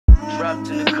dropped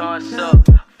in the concept.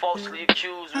 Falsely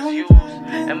accused was used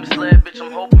and misled, bitch.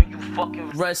 I'm hoping you fucking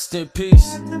rest in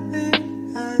peace.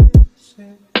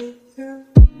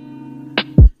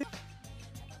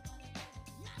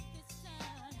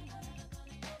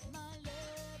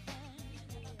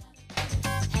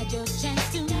 Had your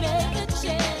chance to make a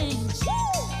change.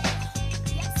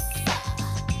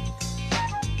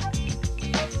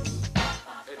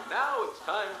 And now it's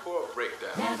time for a breakdown.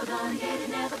 Never gonna get it,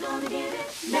 never gonna get it.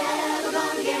 Never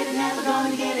gonna get it, never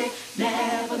gonna get it.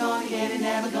 Never gonna get it,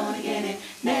 never gonna get it.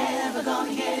 Never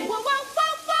gonna get it. Whoa, whoa,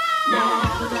 whoa, whoa.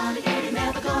 Never gonna get it,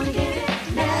 never gonna get it.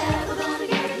 Never gonna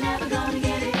get it, never gonna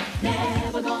get it.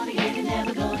 Never gonna get it,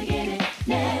 never gonna get it.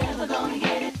 Never gonna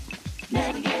get it.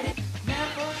 Never get it.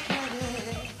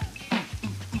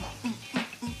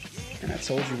 And I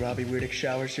told you Robbie Weirdick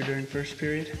showers here during first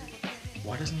period.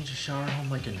 Why doesn't he just shower at home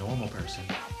like a normal person?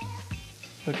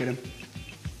 Look at him.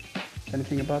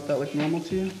 Anything about that look normal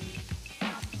to you?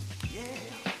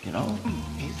 You know,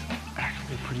 he's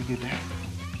actually a pretty good dancer.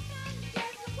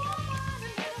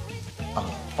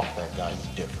 Fuck that guy, he's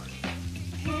different.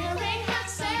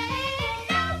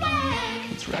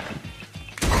 Let's wreck him.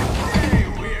 Hey,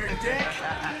 weird dick!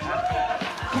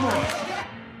 Come on.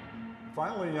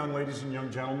 Finally, young ladies and young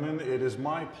gentlemen, it is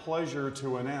my pleasure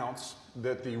to announce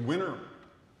that the winner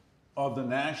of the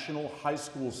National High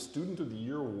School Student of the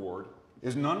Year Award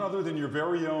is none other than your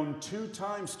very own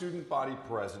two-time student body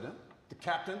president, the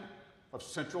captain of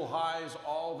Central High's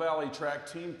All-Valley Track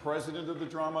Team, president of the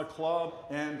Drama Club,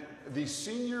 and the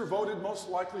senior voted most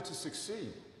likely to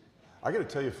succeed. I gotta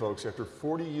tell you folks, after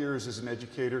 40 years as an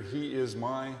educator, he is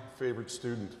my favorite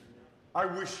student. I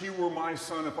wish he were my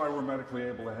son if I were medically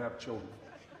able to have children.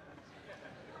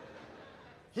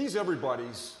 He's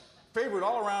everybody's favorite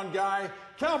all-around guy,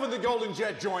 Calvin the Golden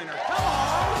Jet Joyner. Come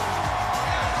on!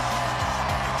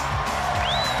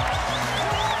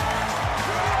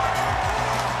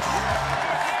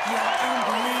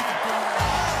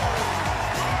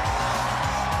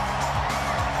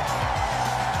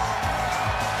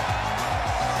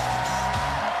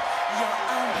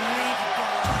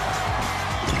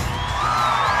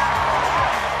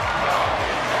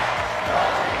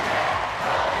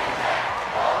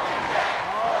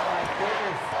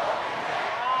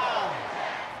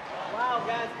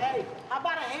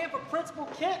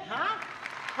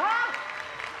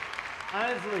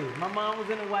 Honestly, my mom was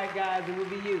into white guys, it would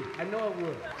be you. I know it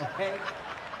would, okay?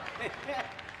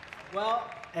 Well,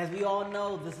 as we all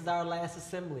know, this is our last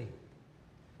assembly,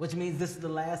 which means this is the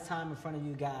last time in front of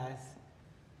you guys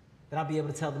that I'll be able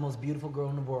to tell the most beautiful girl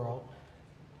in the world.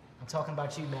 I'm talking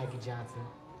about you, Maggie Johnson.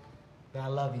 That I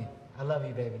love you. I love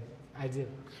you, baby. I do.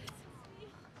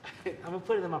 I'm gonna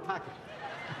put it in my pocket.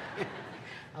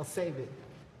 I'll save it.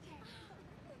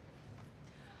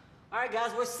 All right,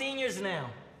 guys, we're seniors now.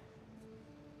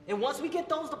 And once we get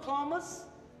those diplomas,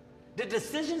 the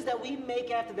decisions that we make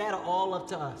after that are all up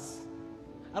to us.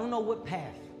 I don't know what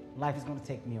path life is going to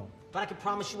take me on, but I can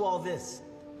promise you all this,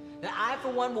 that I, for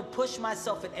one, will push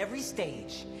myself at every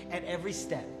stage, at every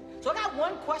step. So I got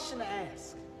one question to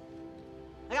ask.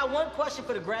 I got one question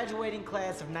for the graduating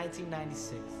class of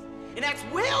 1996. And that's,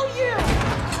 will you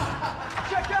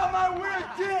check out my weird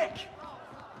dick?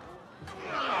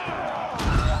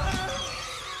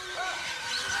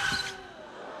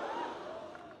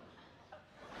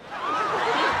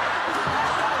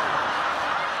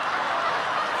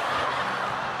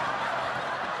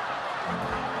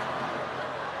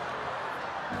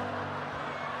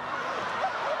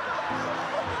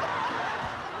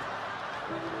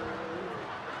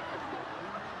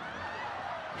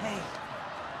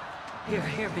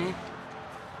 Here, man.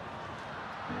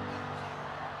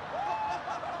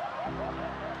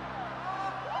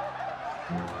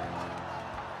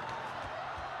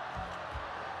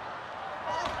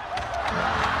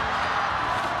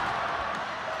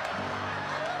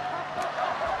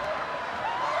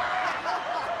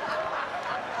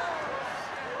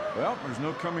 Well, there's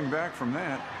no coming back from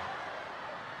that.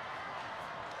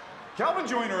 Calvin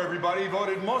Joyner, everybody,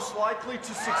 voted most likely to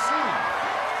succeed.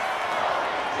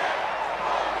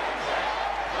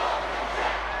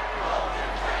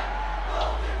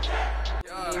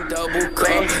 Double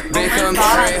cup, big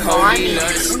country, holy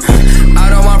nuts. I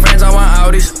don't want friends, I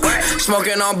want Audis.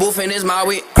 Smoking on booth in his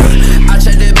Maui. I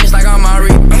check the bitch like I'm Mari.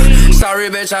 Sorry,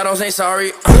 bitch, I don't say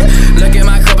sorry. Look at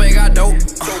my cup, it got dope.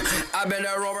 I been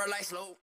a rover like slow.